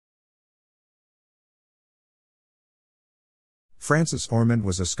Francis Ormond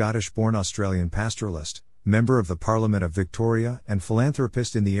was a Scottish-born Australian pastoralist, member of the Parliament of Victoria and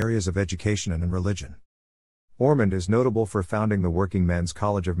philanthropist in the areas of education and religion. Ormond is notable for founding the Working Men's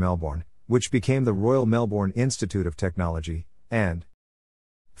College of Melbourne, which became the Royal Melbourne Institute of Technology, and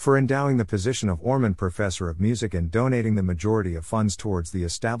for endowing the position of Ormond Professor of Music and donating the majority of funds towards the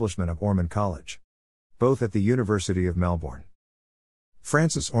establishment of Ormond College, both at the University of Melbourne.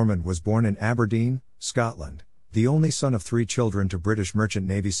 Francis Ormond was born in Aberdeen, Scotland, the only son of 3 children to British Merchant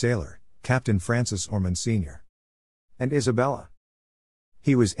Navy sailor, Captain Francis Ormond Sr. and Isabella.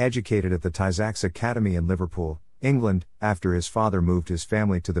 He was educated at the Tyzack Academy in Liverpool, England, after his father moved his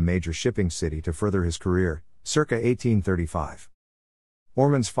family to the major shipping city to further his career, circa 1835.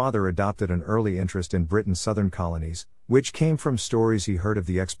 Ormond's father adopted an early interest in Britain's southern colonies, which came from stories he heard of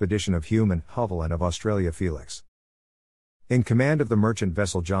the expedition of Hume and Hovel and of Australia Felix. In command of the merchant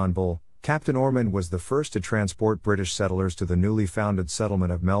vessel John Bull, Captain Ormond was the first to transport British settlers to the newly founded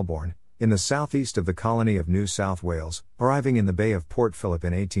settlement of Melbourne, in the southeast of the colony of New South Wales, arriving in the Bay of Port Phillip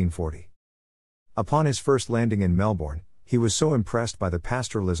in 1840. Upon his first landing in Melbourne, he was so impressed by the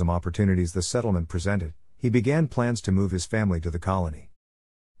pastoralism opportunities the settlement presented, he began plans to move his family to the colony.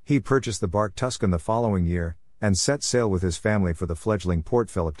 He purchased the bark Tuscan the following year, and set sail with his family for the fledgling Port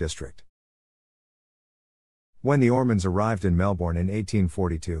Phillip district. When the Ormonds arrived in Melbourne in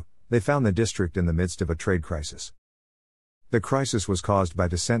 1842, they found the district in the midst of a trade crisis. The crisis was caused by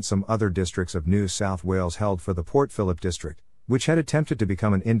dissent some other districts of New South Wales held for the Port Phillip district, which had attempted to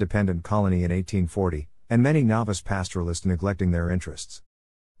become an independent colony in 1840, and many novice pastoralists neglecting their interests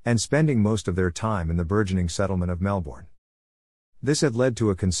and spending most of their time in the burgeoning settlement of Melbourne. This had led to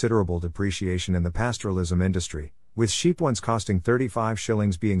a considerable depreciation in the pastoralism industry, with sheep once costing 35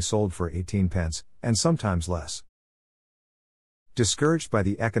 shillings being sold for 18 pence, and sometimes less. Discouraged by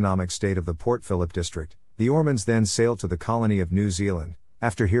the economic state of the Port Phillip district, the Ormonds then sailed to the colony of New Zealand,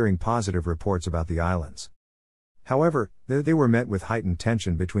 after hearing positive reports about the islands. However, they were met with heightened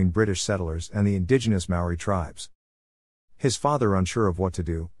tension between British settlers and the indigenous Maori tribes. His father, unsure of what to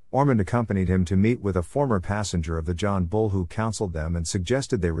do, Ormond accompanied him to meet with a former passenger of the John Bull who counseled them and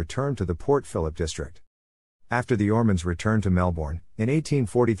suggested they return to the Port Phillip district. After the Ormonds returned to Melbourne, in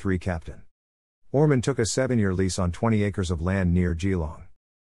 1843 Captain Ormond took a 7-year lease on 20 acres of land near Geelong.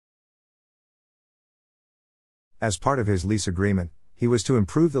 As part of his lease agreement, he was to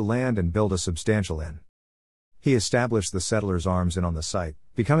improve the land and build a substantial inn. He established the Settlers' Arms Inn on the site,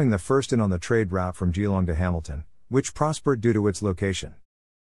 becoming the first inn on the trade route from Geelong to Hamilton, which prospered due to its location.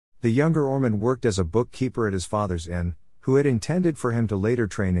 The younger Ormond worked as a bookkeeper at his father's inn, who had intended for him to later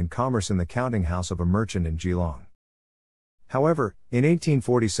train in commerce in the counting house of a merchant in Geelong. However, in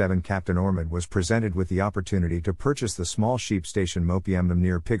 1847 Captain Ormond was presented with the opportunity to purchase the small sheep station Mopiemnum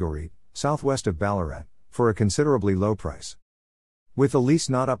near Pigoreet, southwest of Ballarat, for a considerably low price. With the lease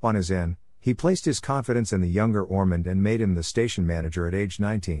not up on his inn, he placed his confidence in the younger Ormond and made him the station manager at age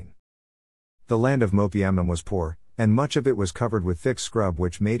 19. The land of Mopiemnum was poor, and much of it was covered with thick scrub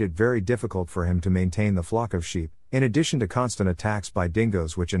which made it very difficult for him to maintain the flock of sheep, in addition to constant attacks by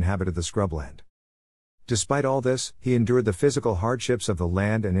dingoes which inhabited the scrubland. Despite all this, he endured the physical hardships of the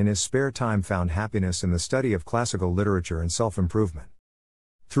land and in his spare time found happiness in the study of classical literature and self-improvement.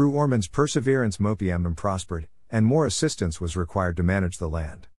 Through Ormond's perseverance Mopiemnum prospered, and more assistance was required to manage the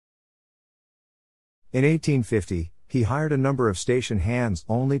land. In 1850, he hired a number of station hands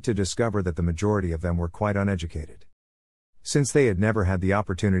only to discover that the majority of them were quite uneducated. Since they had never had the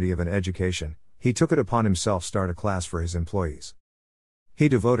opportunity of an education, he took it upon himself to start a class for his employees. He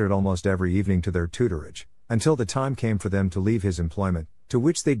devoted almost every evening to their tutorage, until the time came for them to leave his employment, to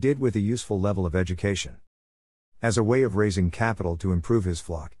which they did with a useful level of education. As a way of raising capital to improve his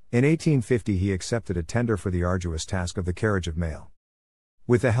flock, in 1850 he accepted a tender for the arduous task of the carriage of mail.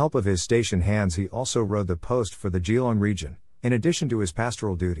 With the help of his station hands he also rode the post for the Geelong region, in addition to his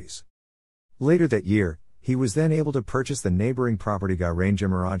pastoral duties. Later that year, he was then able to purchase the neighbouring property Gairange,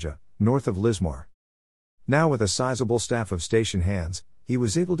 north of Lismore. Now with a sizable staff of station hands, he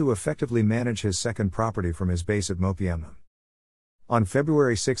was able to effectively manage his second property from his base at Mopiemnum. On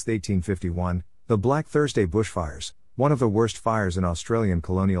February 6, 1851, the Black Thursday bushfires, one of the worst fires in Australian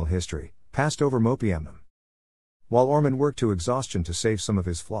colonial history, passed over Mopiemnum. While Ormond worked to exhaustion to save some of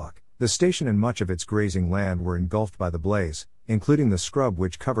his flock, the station and much of its grazing land were engulfed by the blaze, including the scrub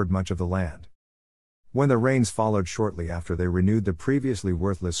which covered much of the land. When the rains followed shortly after, they renewed the previously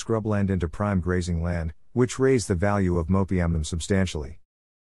worthless scrubland into prime grazing land, which raised the value of Mopiemnum substantially.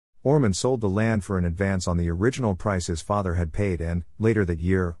 Ormond sold the land for an advance on the original price his father had paid and, later that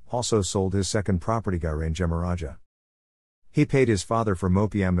year, also sold his second property Gairange. He paid his father for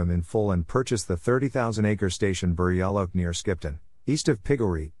Mopiamum in full and purchased the 30,000-acre station Burryalloak near Skipton, east of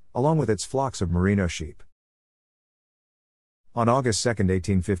Piggery, along with its flocks of merino sheep. On August 2,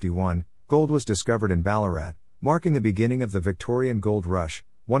 1851, gold was discovered in Ballarat, marking the beginning of the Victorian Gold Rush,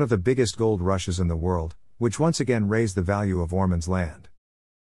 one of the biggest gold rushes in the world, which once again raised the value of Ormond's land.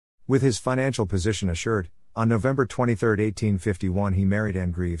 With his financial position assured, on November 23, 1851 he married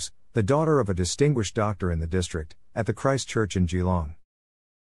Anne Greaves, the daughter of a distinguished doctor in the district, at the Christ Church in Geelong.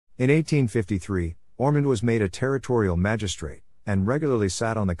 In 1853, Ormond was made a territorial magistrate, and regularly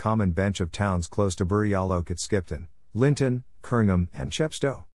sat on the common bench of towns close to Burryalloak at Skipton, Linton, Kirnham, and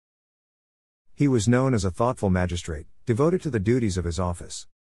Chepstow. He was known as a thoughtful magistrate, devoted to the duties of his office.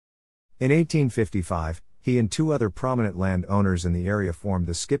 In 1855, he and two other prominent landowners in the area formed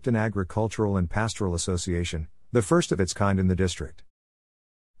the Skipton Agricultural and Pastoral Association, the first of its kind in the district.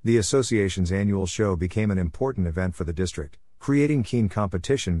 The association's annual show became an important event for the district, creating keen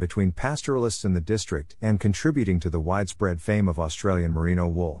competition between pastoralists in the district and contributing to the widespread fame of Australian merino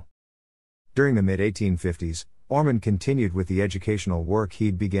wool. During the mid-1850s, Ormond continued with the educational work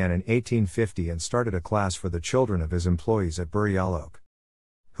he'd began in 1850 and started a class for the children of his employees at Burryalloak,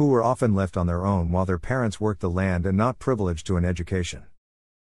 who were often left on their own while their parents worked the land and not privileged to an education.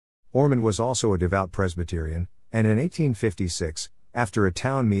 Ormond was also a devout Presbyterian, and in 1856, after a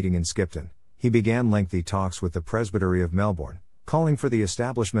town meeting in Skipton, he began lengthy talks with the Presbytery of Melbourne, calling for the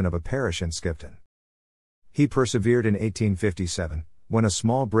establishment of a parish in Skipton. He persevered in 1857, when a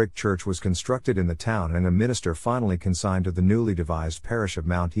small brick church was constructed in the town and a minister finally consigned to the newly devised parish of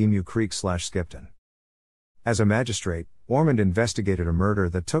Mount Emu Creek/Skipton. As a magistrate, Ormond investigated a murder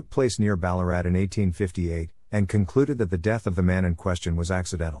that took place near Ballarat in 1858, and concluded that the death of the man in question was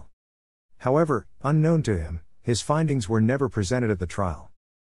accidental. However, unknown to him, his findings were never presented at the trial.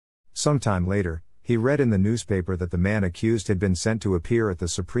 Sometime later, he read in the newspaper that the man accused had been sent to appear at the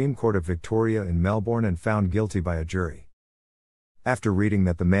Supreme Court of Victoria in Melbourne and found guilty by a jury. After reading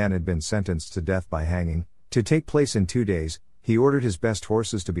that the man had been sentenced to death by hanging, to take place in 2 days, he ordered his best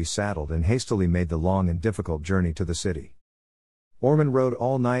horses to be saddled and hastily made the long and difficult journey to the city. Ormond rode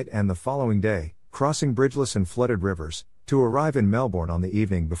all night and the following day, crossing bridgeless and flooded rivers, to arrive in Melbourne on the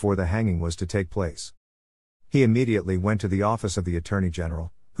evening before the hanging was to take place. He immediately went to the office of the Attorney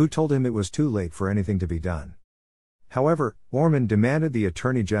General, who told him it was too late for anything to be done. However, Ormond demanded the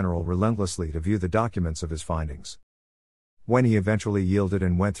Attorney General relentlessly to view the documents of his findings. When he eventually yielded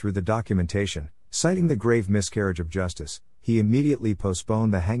and went through the documentation, citing the grave miscarriage of justice, he immediately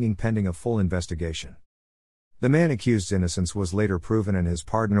postponed the hanging pending a full investigation. The man accused's innocence was later proven and his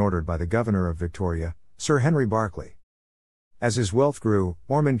pardon ordered by the Governor of Victoria, Sir Henry Berkeley. As his wealth grew,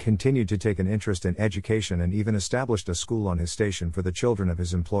 Ormond continued to take an interest in education and even established a school on his station for the children of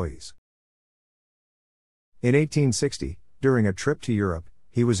his employees. In 1860, during a trip to Europe,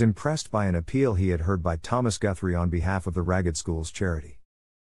 he was impressed by an appeal he had heard by Thomas Guthrie on behalf of the Ragged Schools charity.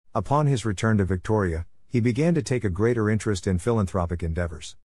 Upon his return to Victoria, he began to take a greater interest in philanthropic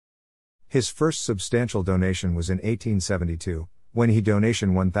endeavours. His first substantial donation was in 1872, when he donated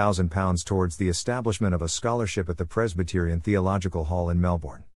 £1,000 towards the establishment of a scholarship at the Presbyterian Theological Hall in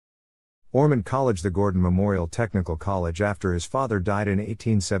Melbourne. Ormond College, the Gordon Memorial Technical College. After his father died in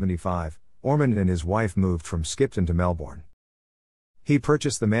 1875, Ormond and his wife moved from Skipton to Melbourne. He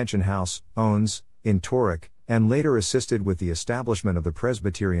purchased the Mansion House, Owens, in Torrock, and later assisted with the establishment of the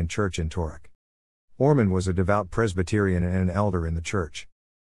Presbyterian Church in Torrock. Ormond was a devout Presbyterian and an elder in the church.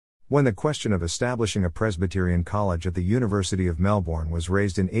 When the question of establishing a Presbyterian college at the University of Melbourne was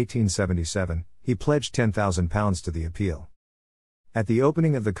raised in 1877, he pledged £10,000 to the appeal. At the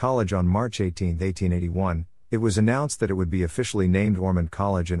opening of the college on March 18, 1881, it was announced that it would be officially named Ormond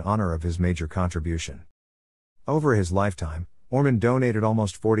College in honour of his major contribution. Over his lifetime, Ormond donated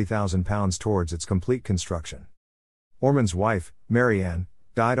almost £40,000 towards its complete construction. Ormond's wife, Mary Ann,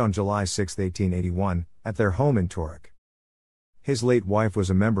 died on July 6, 1881, at their home in Torrock. His late wife was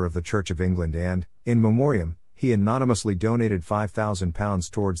a member of the Church of England and, in memoriam, he anonymously donated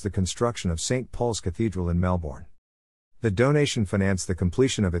 £5,000 towards the construction of St. Paul's Cathedral in Melbourne. The donation financed the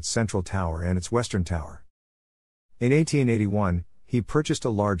completion of its central tower and its western tower. In 1881, he purchased a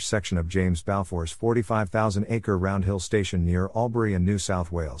large section of James Balfour's 45,000-acre Round Hill Station near Albury in New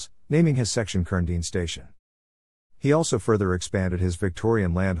South Wales, naming his section Kerndean Station. He also further expanded his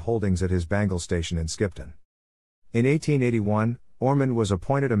Victorian land holdings at his Bangle Station in Skipton. In 1881, Ormond was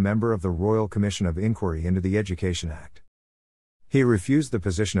appointed a member of the Royal Commission of Inquiry into the Education Act. He refused the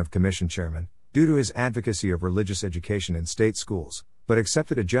position of Commission Chairman, due to his advocacy of religious education in state schools, but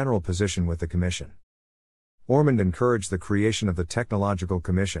accepted a general position with the Commission. Ormond encouraged the creation of the Technological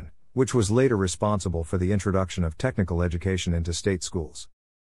Commission, which was later responsible for the introduction of technical education into state schools.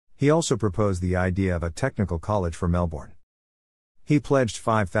 He also proposed the idea of a technical college for Melbourne. He pledged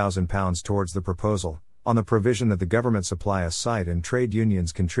 £5,000 towards the proposal, on the provision that the government supply a site and trade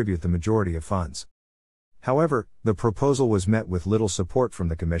unions contribute the majority of funds. However, the proposal was met with little support from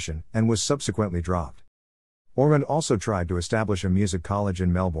the Commission, and was subsequently dropped. Ormond also tried to establish a music college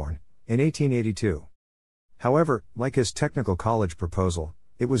in Melbourne, in 1882. However, like his technical college proposal,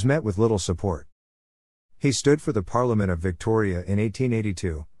 it was met with little support. He stood for the Parliament of Victoria in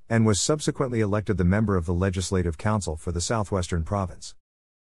 1882, and was subsequently elected the member of the Legislative Council for the Southwestern Province.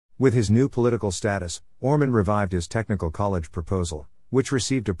 With his new political status, Ormond revived his technical college proposal, which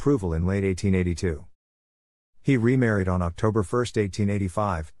received approval in late 1882. He remarried on October 1,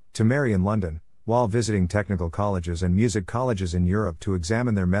 1885, to marry in London, while visiting technical colleges and music colleges in Europe to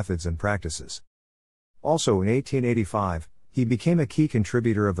examine their methods and practices. Also in 1885, he became a key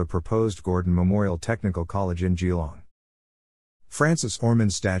contributor of the proposed Gordon Memorial Technical College in Geelong. Francis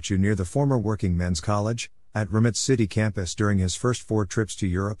Ormond statue near the former Working Men's College, at RMIT City campus. During his first 4 trips to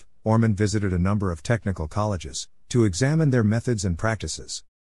Europe, Ormond visited a number of technical colleges, to examine their methods and practices.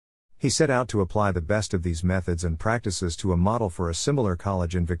 He set out to apply the best of these methods and practices to a model for a similar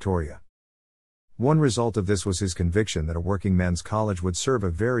college in Victoria. One result of this was his conviction that a working men's college would serve a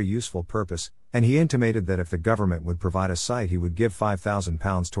very useful purpose, and he intimated that if the government would provide a site he would give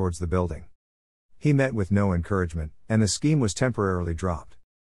 £5,000 towards the building. He met with no encouragement, and the scheme was temporarily dropped.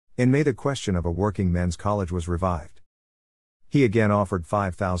 In May the question of a working men's college was revived. He again offered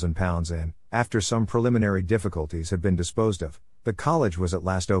 £5,000 and, after some preliminary difficulties had been disposed of, the college was at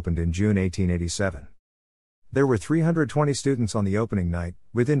last opened in June 1887. There were 320 students on the opening night.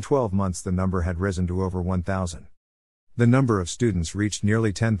 Within 12 months the number had risen to over 1,000. The number of students reached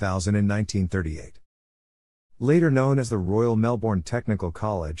nearly 10,000 in 1938. Later known as the Royal Melbourne Technical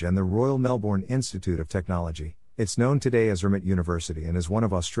College and the Royal Melbourne Institute of Technology, it's known today as RMIT University and is one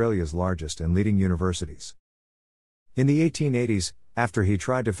of Australia's largest and leading universities. In the 1880s, after he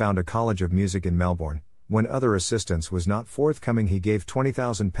tried to found a College of Music in Melbourne, when other assistance was not forthcoming, he gave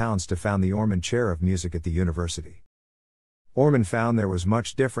 £20,000 to found the Ormond Chair of Music at the university. Ormond found there was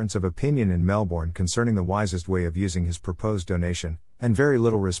much difference of opinion in Melbourne concerning the wisest way of using his proposed donation, and very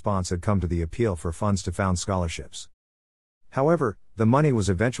little response had come to the appeal for funds to found scholarships. However, the money was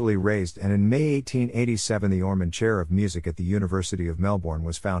eventually raised, and in May 1887 the Ormond Chair of Music at the University of Melbourne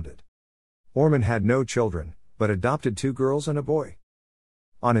was founded. Ormond had no children, but adopted 2 girls and a boy.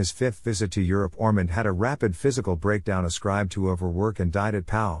 On his 5th visit to Europe, Ormond had a rapid physical breakdown ascribed to overwork and died at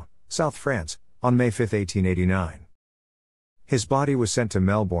Pau, South France, on May 5, 1889. His body was sent to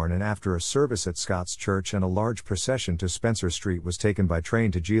Melbourne, and after a service at Scots Church and a large procession to Spencer Street was taken by train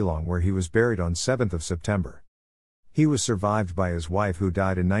to Geelong, where he was buried on 7th of September. He was survived by his wife, who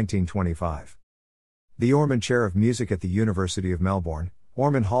died in 1925. The Ormond Chair of Music at the University of Melbourne,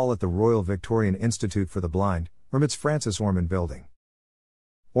 Ormond Hall at the Royal Victorian Institute for the Blind, RMIT's Francis Ormond Building.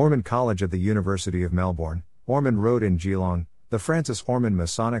 Ormond College at the University of Melbourne, Ormond Road in Geelong, the Francis Ormond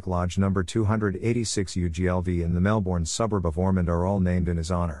Masonic Lodge No. 286 UGLV in the Melbourne suburb of Ormond are all named in his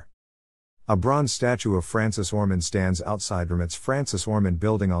honour. A bronze statue of Francis Ormond stands outside RMIT's Francis Ormond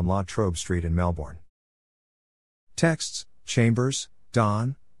Building on La Trobe Street in Melbourne. Texts: Chambers,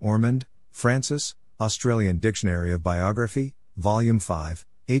 Don, Ormond, Francis, Australian Dictionary of Biography, Volume 5,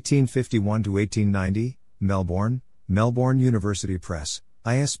 1851-1890, Melbourne, Melbourne University Press,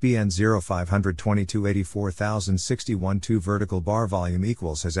 ISBN 0522-84061-2 vertical bar volume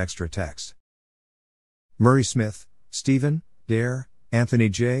equals has extra text. Murray Smith, Stephen, Dare, Anthony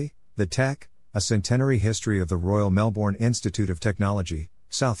J., The Tech, A Centenary History of the Royal Melbourne Institute of Technology,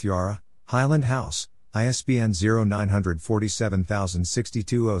 South Yarra, Highland House, ISBN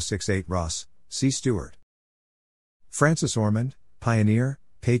 0947062068 Ross, C. Stewart. Francis Ormond, Pioneer,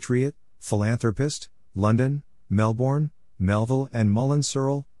 Patriot, Philanthropist, London, Melbourne, Melville and Mullen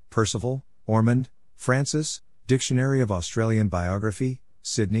Searle, Percival, Ormond, Francis, Dictionary of Australian Biography,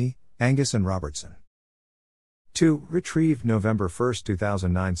 Sydney, Angus and Robertson. 2. Retrieved November 1,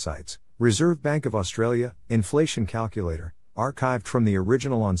 2009 Sites, Reserve Bank of Australia, Inflation Calculator, archived from the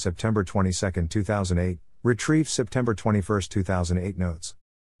original on September 22, 2008, retrieved September 21, 2008 Notes.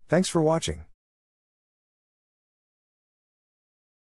 Thanks for watching.